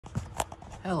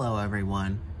Hello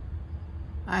everyone.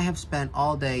 I have spent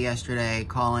all day yesterday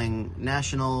calling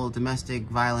national domestic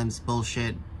violence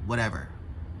bullshit whatever.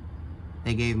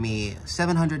 They gave me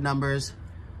 700 numbers.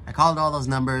 I called all those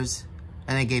numbers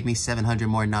and they gave me 700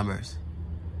 more numbers.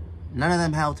 None of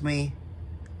them helped me.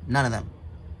 None of them.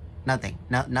 Nothing.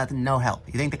 Nothing. No help.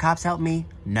 You think the cops helped me?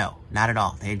 No, not at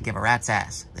all. They didn't give a rat's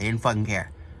ass. They didn't fucking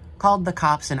care. Called the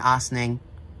cops in Ossining.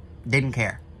 Didn't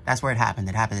care. That's where it happened.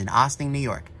 It happened in Ossining, New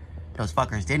York. Those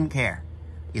fuckers didn't care.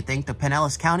 You think the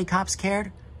Pinellas County cops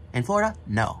cared in Florida?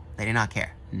 No, they did not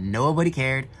care. Nobody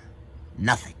cared.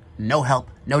 Nothing. No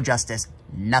help. No justice.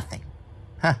 Nothing.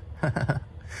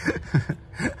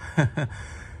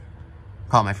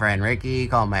 Call my friend Ricky.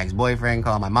 Call my ex-boyfriend.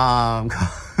 Call my mom.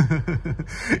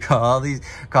 Call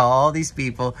all these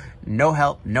people. No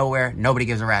help. Nowhere. Nobody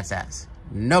gives a rat's ass.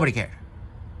 Nobody cared.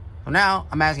 So now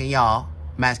I'm asking y'all.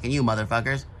 I'm asking you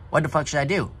motherfuckers. What the fuck should I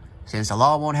do? Since the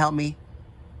law won't help me,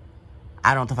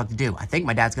 I don't know what the fuck to do. I think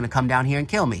my dad's gonna come down here and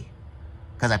kill me.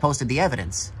 Because I posted the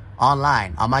evidence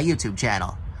online on my YouTube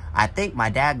channel. I think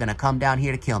my dad gonna come down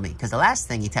here to kill me. Because the last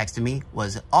thing he texted me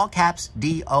was all caps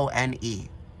D-O-N-E.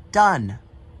 Done.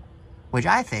 Which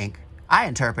I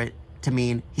interpret to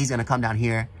mean he's gonna come down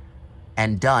here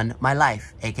and done my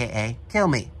life. AKA kill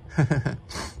me.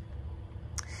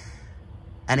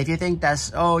 And if you think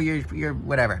that's, oh, you're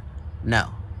whatever. No.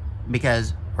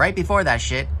 Because right before that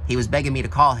shit, he was begging me to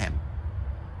call him.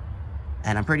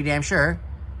 And I'm pretty damn sure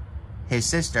his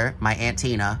sister, my Aunt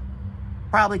Tina,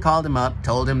 probably called him up,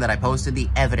 told him that I posted the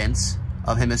evidence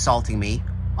of him assaulting me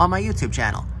on my YouTube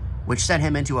channel, which sent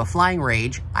him into a flying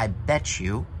rage, I bet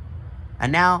you.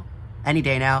 And now, any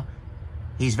day now,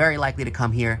 he's very likely to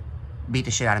come here, beat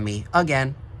the shit out of me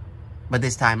again, but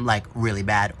this time, like, really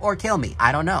bad, or kill me.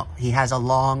 I don't know. He has a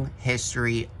long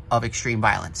history of extreme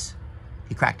violence.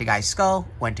 He cracked a guy's skull,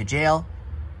 went to jail.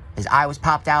 His eye was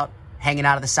popped out, hanging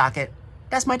out of the socket.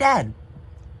 That's my dad.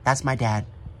 That's my dad.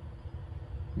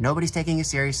 Nobody's taking it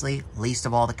seriously, least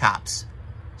of all the cops.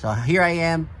 So here I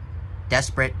am,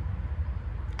 desperate,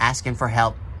 asking for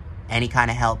help, any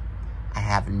kind of help. I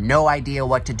have no idea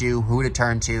what to do, who to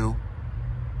turn to.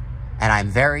 And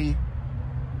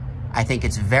I think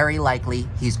it's very likely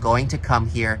he's going to come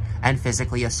here and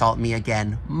physically assault me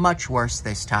again, much worse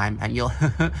this time. And you'll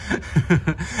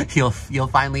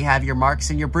finally have your marks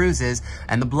and your bruises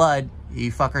and the blood. You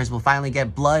fuckers will finally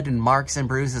get blood and marks and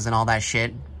bruises and all that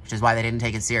shit, which is why they didn't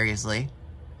take it seriously.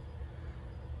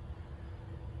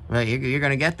 Well, you're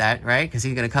gonna get that, right? Because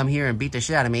he's gonna come here and beat the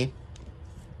shit out of me,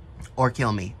 or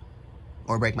kill me,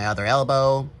 or break my other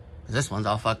elbow, because this one's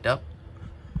all fucked up.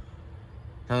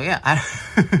 So yeah,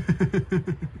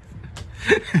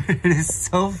 it is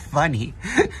so funny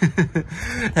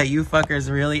that you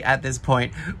fuckers really at this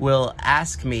point will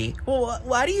ask me, well,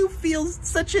 why do you feel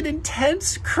such an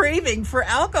intense craving for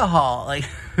alcohol? Like,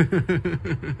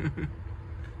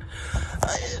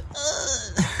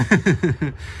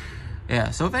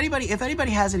 yeah. So if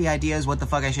anybody has any ideas what the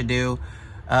fuck I should do,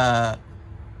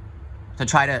 to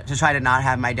try to not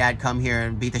have my dad come here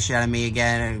and beat the shit out of me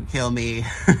again and kill me,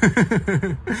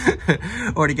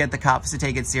 or to get the cops to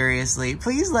take it seriously,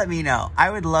 please let me know.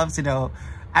 I would love to know.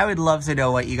 I would love to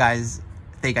know what you guys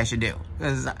think I should do,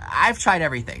 because I've tried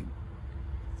everything.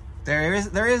 There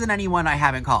isn't anyone I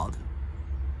haven't called.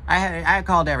 I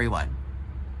called everyone.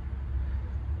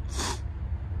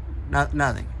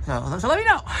 Nothing. So let me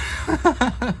know.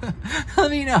 Let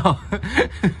me know,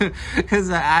 because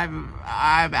I'm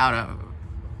out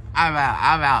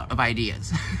of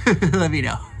ideas. Let me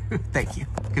know. Thank you.